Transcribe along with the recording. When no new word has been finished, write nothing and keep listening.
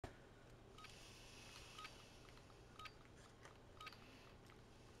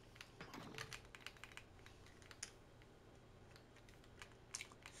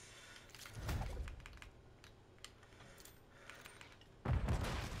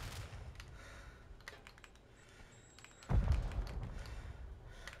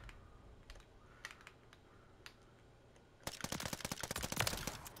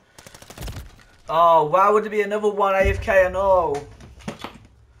Oh, why would there be another one AFK? I know.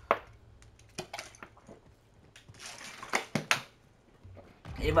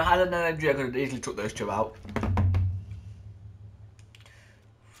 If I had an energy, I could have easily took those two out.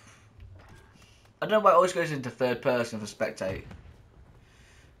 I don't know why it always goes into third person for spectate.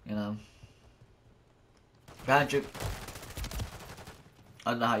 You know. Behind you.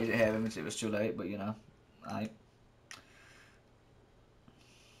 I don't know how you didn't hear him until it was too late, but you know. Aight.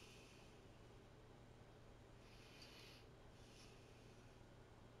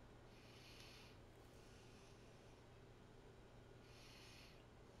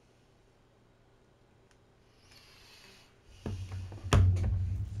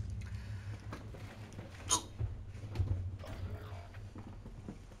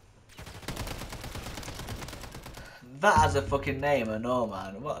 That has a fucking name, I know,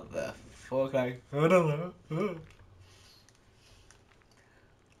 man. What the fuck? I don't know. He's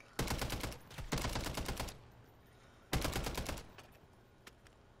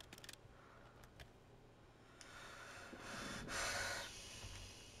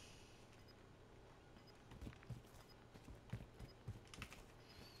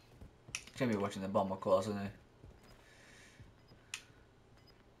gonna be watching the bomb, of course, isn't he?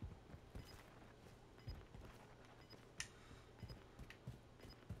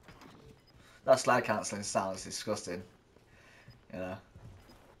 That slide cancelling sound is disgusting. You know.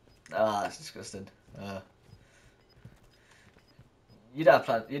 Ah, that's disgusting. You don't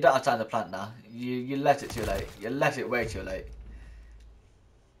have time to plant now. You let it too late. You let it way too late.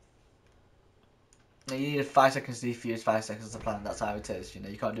 You need 5 seconds to defuse, 5 seconds to plant. That's how it is. You know,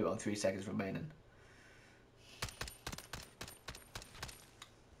 you can't do it on 3 seconds remaining.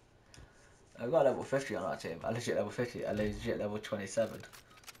 I've got level 50 on our team. I legit level 50. I legit level 27.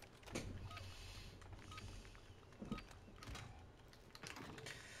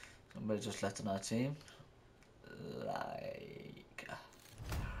 Somebody just left on our team. Like...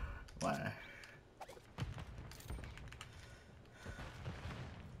 Why?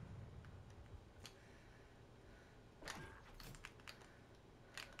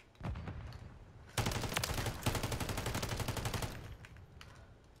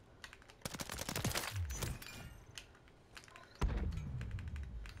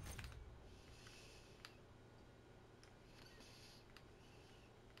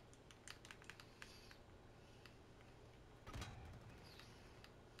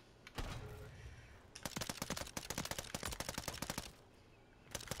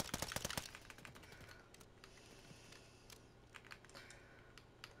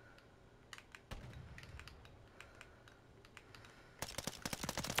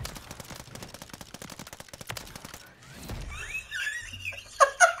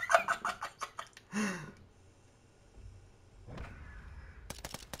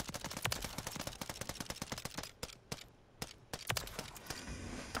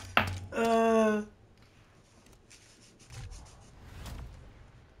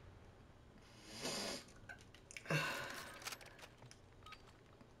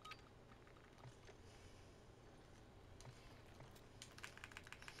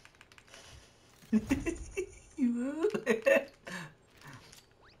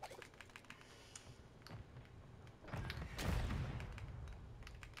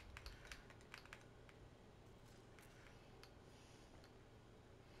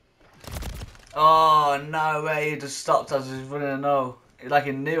 Oh, no way, he just stopped as he was running a no. Like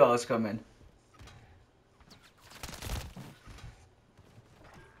he knew I was coming.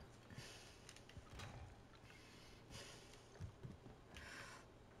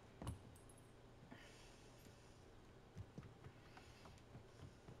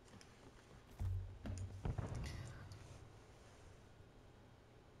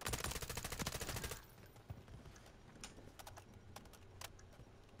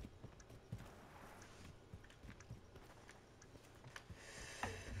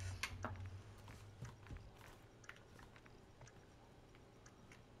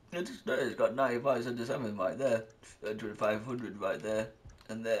 I just noticed it's got 95 under 7 right there, 500 right there,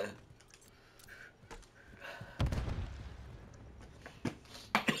 and there.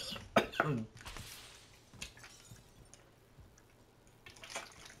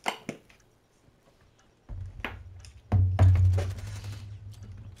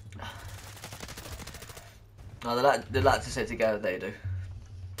 No, they like to sit together, they do.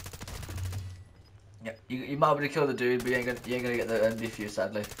 Yep, you might be able to kill the dude, but you ain't gonna get the defuse,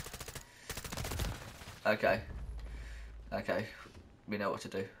 sadly. Okay. Okay. We know what to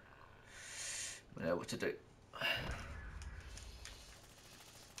do. We know what to do.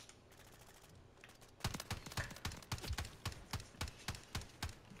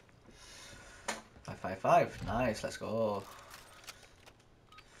 5-5. Nice, let's go.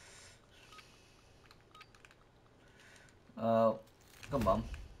 Oh, come on.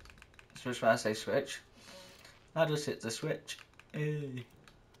 Switch when I say switch. I just hit the switch. Hey.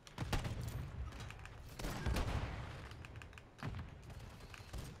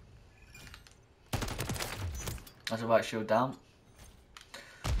 That's a right shield down.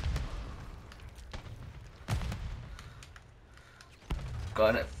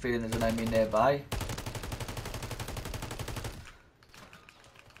 Got a feeling there's an enemy nearby.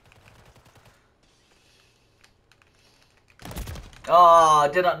 Oh, I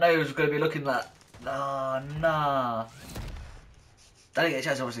did not know he was going to be looking that. Oh, nah. I didn't get a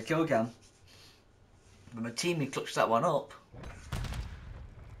chance to watch the kill cam. But my teammate clutched that one up.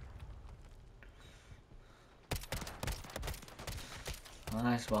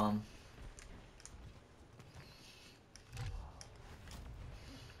 Nice one.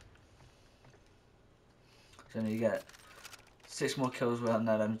 So you get 6 more kills without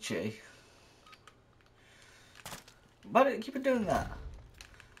that MG. Why do you keep on doing that?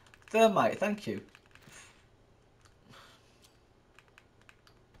 Thermite, thank you.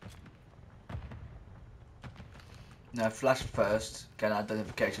 No, flash first. Get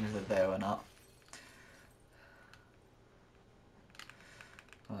identification if they're there or not.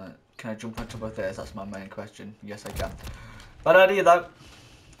 Right, can I jump on top of this? That's my main question. Yes, I can. Bad idea though.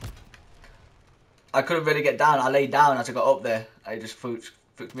 I couldn't really get down. I laid down as I got up there. I just fooked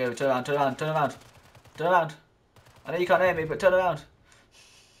me over. Turn around, turn around, turn around. Turn around. I know you can't hear me, but turn around.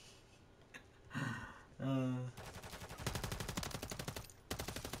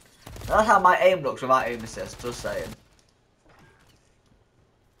 That's how my aim looks without aim assist, just saying.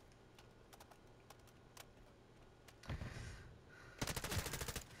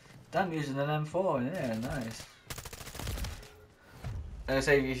 Damn, using an M4, yeah, nice. I was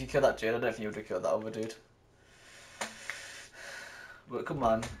saying, if you kill that dude, I don't think you would have killed that other dude. But come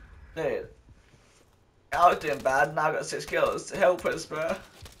on. Dude. I was doing bad, now I got 6 kills. Help us, bro.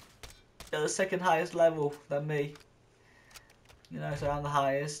 You're the second highest level than me. You know, so I'm the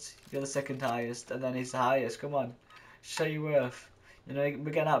highest, you're the second highest, and then he's the highest. Come on. Show your worth. You know,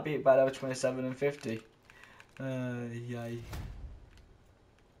 we're getting outbeat by level 27 and 50. Yay.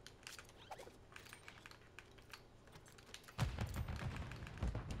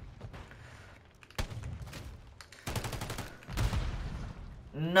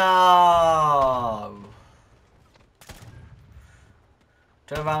 No.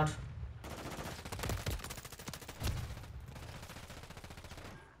 Turn around.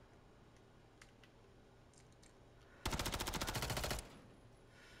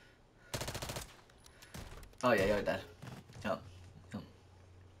 Oh yeah, you're dead. Yep. Yep.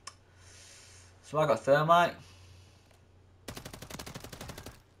 So I got thermite.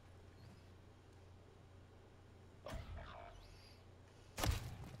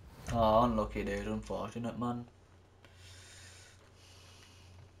 Oh, unlucky dude, unfortunate man.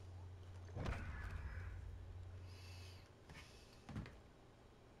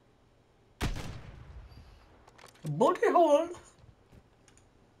 Body hole.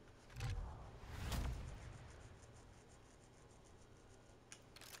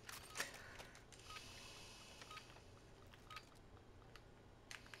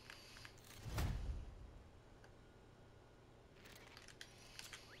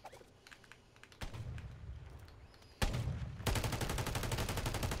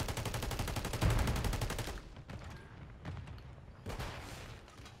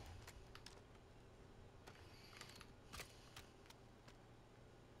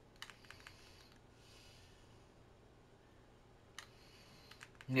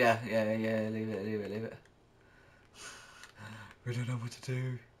 Yeah, leave it. We don't know what to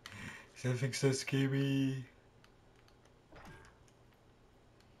do. Everything's so scary.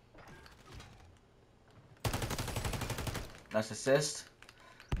 Nice assist.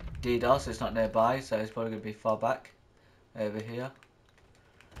 DDoS, it's not nearby, so it's probably going to be far back. Over here.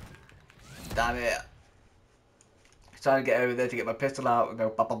 Damn it. Trying to get over there to get my pistol out and go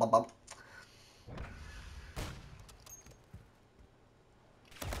bop bop bop bop.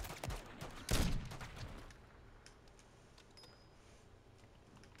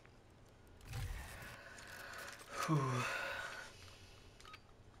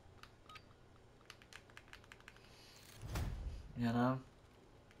 You know?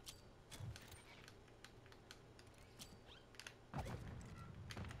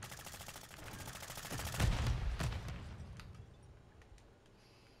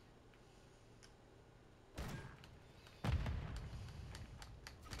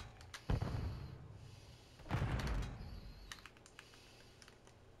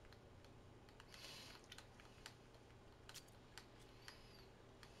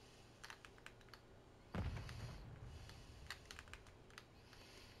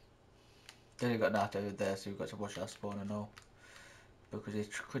 Then you got Nato over there, so you've got to watch that spawn and all. Because he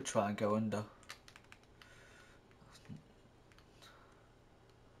could try and go under.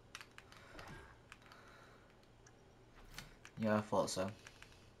 Yeah, I thought so.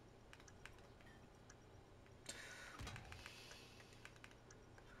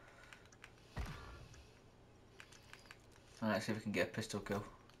 Alright, see if we can get a pistol kill.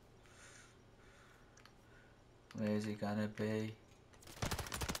 Where is he gonna be?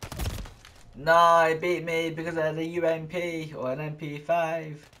 No, he beat me because I had a UMP or an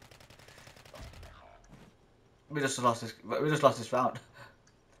MP5. We just lost this round.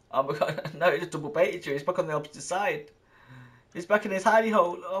 Oh my god, no, he just double baited you. He's back on the opposite side. He's back in his hidey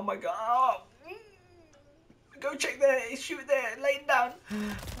hole. Oh my god. Oh. Go check there. He's shooting there. Laying down.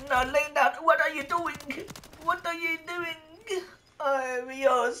 No, laying down. What are you doing? What are you doing? Oh, we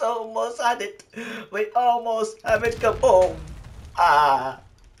almost had it. We almost have it. Kaboom. Ah.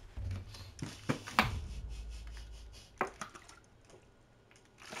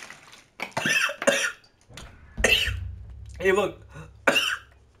 Hey, look.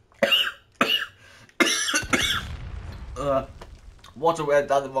 Water went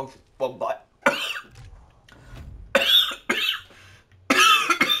down the wrong one bite.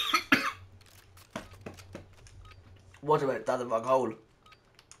 Water went down the wrong hole.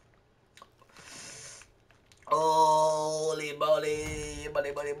 Holy moly,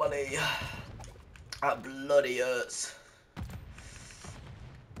 moly. That bloody hurts.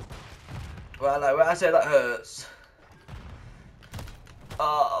 Well, like, when I say that hurts.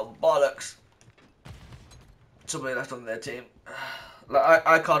 Oh, bollocks. Somebody left on their team. Like,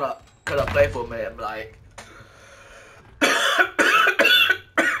 I cannot play for me. I'm like...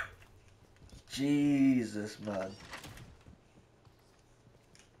 Jesus, man.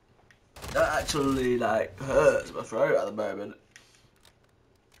 That actually, like, hurts my throat at the moment.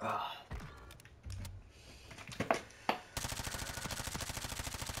 Oh.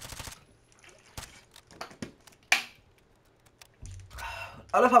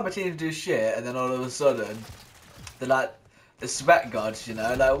 I love how my team do shit and then all of a sudden they're like the sweat gods, you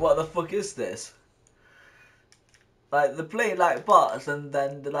know, like what the fuck is this? Like they're playing like bots and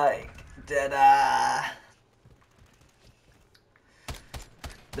then they're like da-da.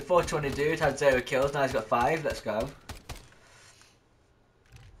 The 420 dude had 0 kills, now he's got 5, let's go.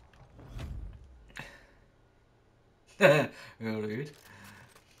 Rude.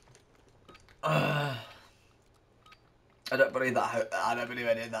 I don't believe that. I don't believe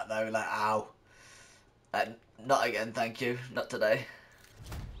any of that though. Like, ow. Not again, thank you. Not today.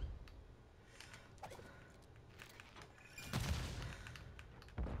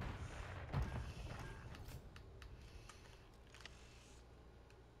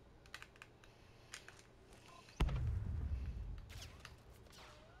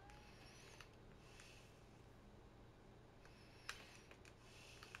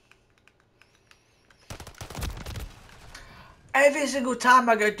 Every single time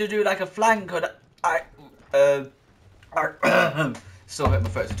I go to do like a flank, or I still hit my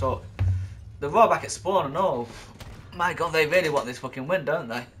throat to talk. The raw back at spawn and all. My god, they really want this fucking win, don't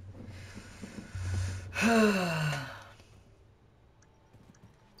they?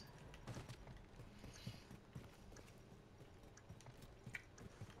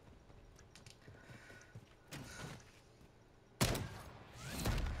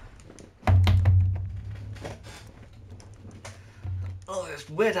 Oh, it's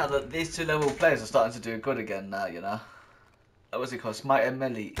weird how these 2 level players are starting to do good again now, you know. What's it called? Smite and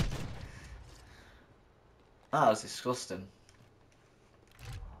Melee. Ah, that's disgusting.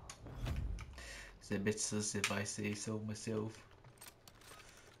 It's a bit sus if I say so myself.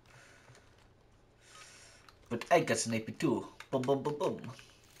 But I got an AP too. Boom, boom, boom, boom.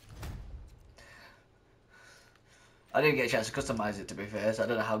 I didn't get a chance to customize it, to be fair, so I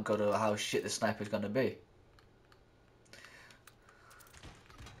don't know how good or how shit the sniper's gonna be.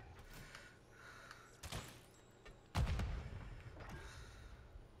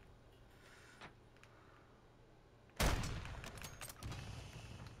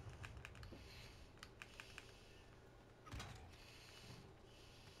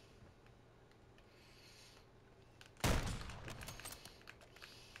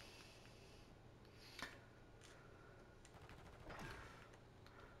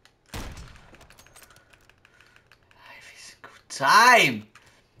 Every single time!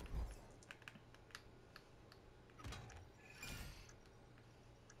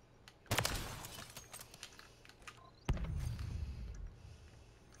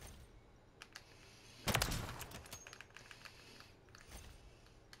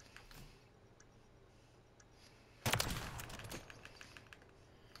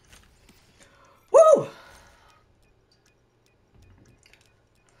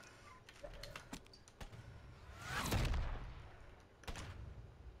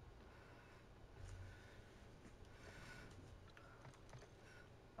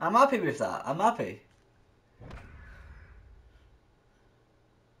 I'm happy with that. I'm happy.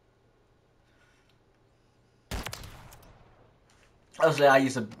 Obviously, I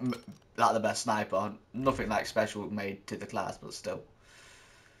use like the best sniper. Nothing like special made to the class, but still.